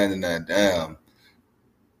understanding that, damn,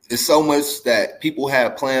 it's so much that people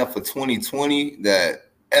have planned for 2020 that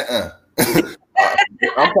I'm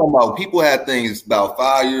talking about people have things about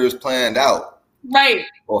 5 years planned out. Right.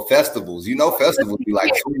 Or festivals. You know, festivals be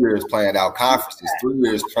like 2 years planned out, conferences, 3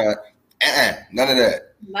 years planned. None of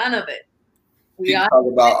that. None of it. People talk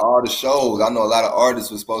about all the shows. I know a lot of artists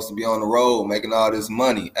were supposed to be on the road making all this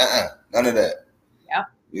money. None of that. Yeah.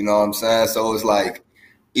 You know what I'm saying? So it's like,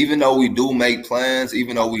 even though we do make plans,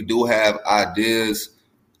 even though we do have ideas,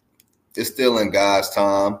 it's still in God's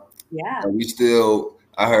time. Yeah. And we still,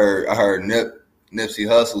 I heard Nipsey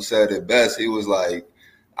Hussle said it best. He was like,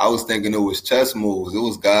 I was thinking it was chess moves. It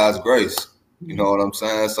was God's grace. You know what I'm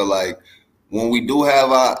saying? So, like, when we do have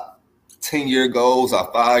our 10-year goals,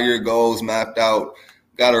 our 5-year goals mapped out,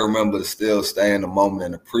 got to remember to still stay in the moment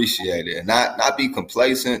and appreciate it, and not be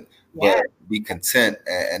complacent, but be content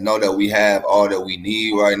and know that we have all that we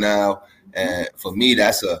need right now. And for me,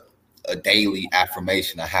 that's a daily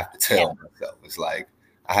affirmation I have to tell myself. It's like,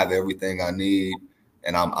 I have everything I need,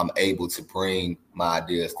 and I'm able to bring my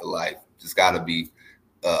ideas to life. Just got to be,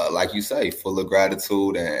 like you say, full of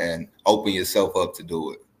gratitude and open yourself up to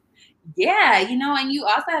do it. Yeah, you know, and you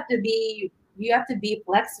also have to be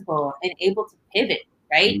flexible and able to pivot,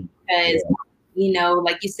 right? Because, you know,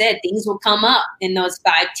 like you said, things will come up in those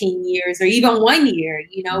 5, 10 years, or even 1 year.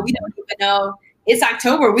 You know, we don't even know. It's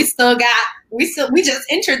October. We just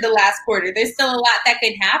entered the last quarter. There's still a lot that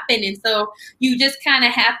could happen. And so you just kind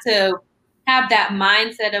of have to have that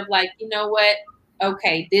mindset of, like, you know what?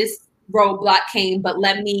 Okay, this roadblock came, but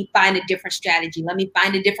let me find a different strategy. Let me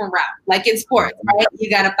find a different route. Like in sports, right? You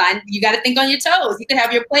gotta think on your toes. You can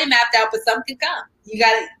have your play mapped out, but something can come. You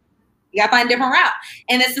gotta find a different route.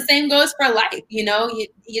 And it's the same goes for life. You know,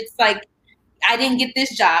 it's like, I didn't get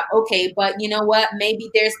this job. Okay, but you know what? Maybe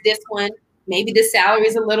there's this one. Maybe the salary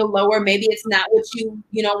is a little lower. Maybe it's not what you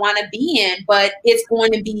want to be in, but it's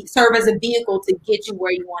going to serve as a vehicle to get you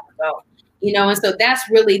where you want to go. You know, and so that's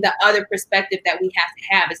really the other perspective that we have to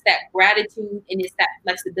have. It's that gratitude and it's that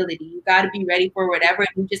flexibility. You got to be ready for whatever. And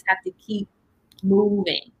you just have to keep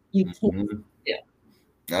moving. You can't still.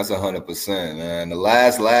 That's 100%, man. The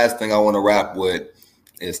last thing I want to wrap with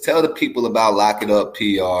is tell the people about Lock It Up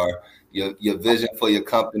PR, your vision for your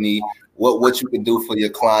company, what you can do for your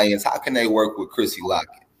clients. How can they work with Chrissy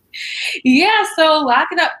Lockett? Yeah, so Lock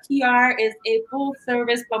It Up PR is a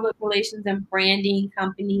full-service public relations and branding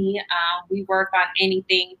company. We work on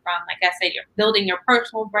anything from, like I said, you're building your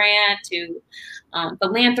personal brand to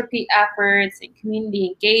philanthropy efforts and community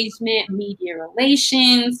engagement, media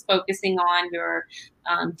relations, focusing on your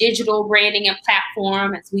digital branding and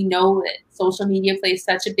platform, as we know that social media plays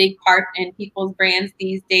such a big part in people's brands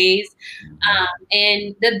these days.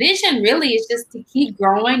 And the vision really is just to keep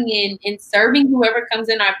growing and serving whoever comes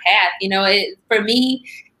in our path. You know, for me,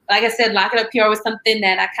 like I said, Lock It Up PR was something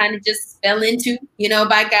that I kind of just fell into, you know,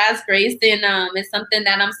 by God's grace. And it's something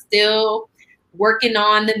that I'm still working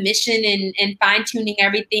on the mission and fine tuning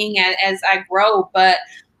everything as I grow. But,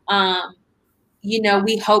 you know,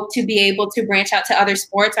 we hope to be able to branch out to other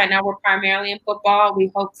sports. Right now we're primarily in football.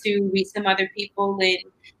 We hope to reach some other people in,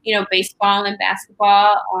 you know, baseball and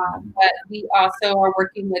basketball. But we also are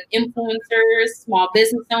working with influencers, small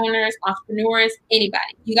business owners, entrepreneurs,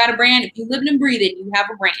 anybody. You got a brand. If you live and breathe it, you have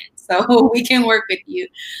a brand. So we can work with you.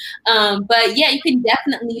 But yeah, you can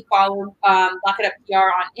definitely follow Lock It Up PR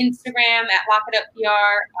on Instagram at Lock It Up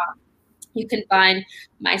PR. You can find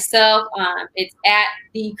myself. It's at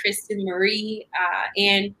the Kristen Marie.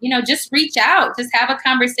 And, you know, just reach out. Just have a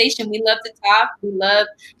conversation. We love to talk. We love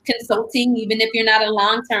consulting, even if you're not a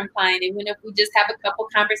long-term client. Even if we just have a couple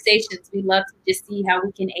conversations, we love to just see how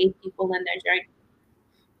we can aid people in their journey.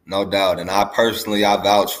 No doubt. And I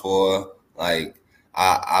vouch for, like,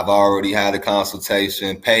 I've already had a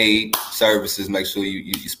consultation, paid services. Make sure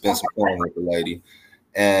you spend some time with the lady.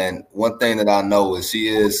 And one thing that I know is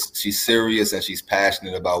she's serious and she's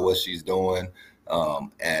passionate about what she's doing.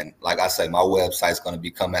 And like I say, my website's going to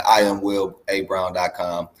be coming.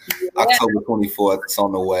 IamWillABrown.com. Yeah. October 24th, it's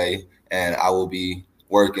on the way. And I will be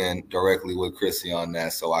working directly with Chrissy on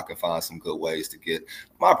that so I can find some good ways to get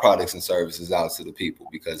my products and services out to the people,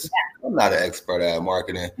 because I'm not an expert at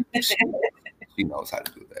marketing. She knows how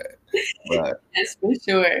to do that. But that's for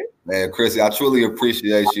sure. Man, Chrissy, I truly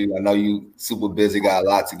appreciate you. I know you super busy, got a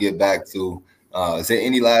lot to get back to. Is there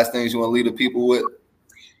any last things you want to leave the people with?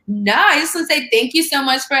 No, I just want to say thank you so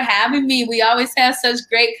much for having me. We always have such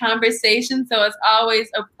great conversations, so it's always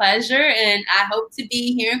a pleasure, and I hope to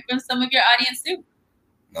be hearing from some of your audience too.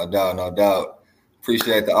 No doubt, no doubt.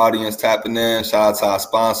 Appreciate the audience tapping in. Shout out to our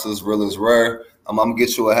sponsors, Real is Rare. I'm going to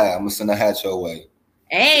get you a hat. I'm going to send a hat your way.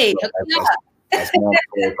 Hey, that's my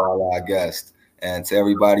prayer for all our guests. And to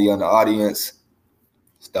everybody in the audience,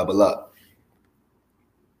 let's double up.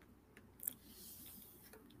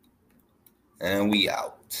 And we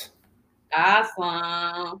out.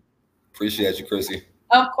 Awesome. Appreciate you, Chrissy.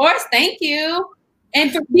 Of course. Thank you. And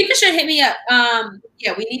people should hit me up.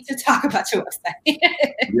 Yeah, we need to talk about your website.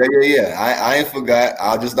 Yeah. I ain't forgot.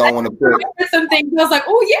 I just don't want to put some things. I was like,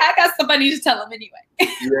 oh yeah, I got somebody to tell them anyway.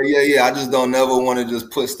 Yeah. I just don't never want to just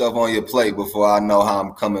put stuff on your plate before I know how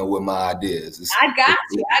I'm coming with my ideas. I got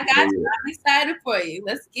you. I'm excited for you.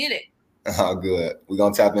 Let's get it. Oh, good. We're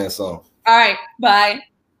gonna tap in soon. All right. Bye.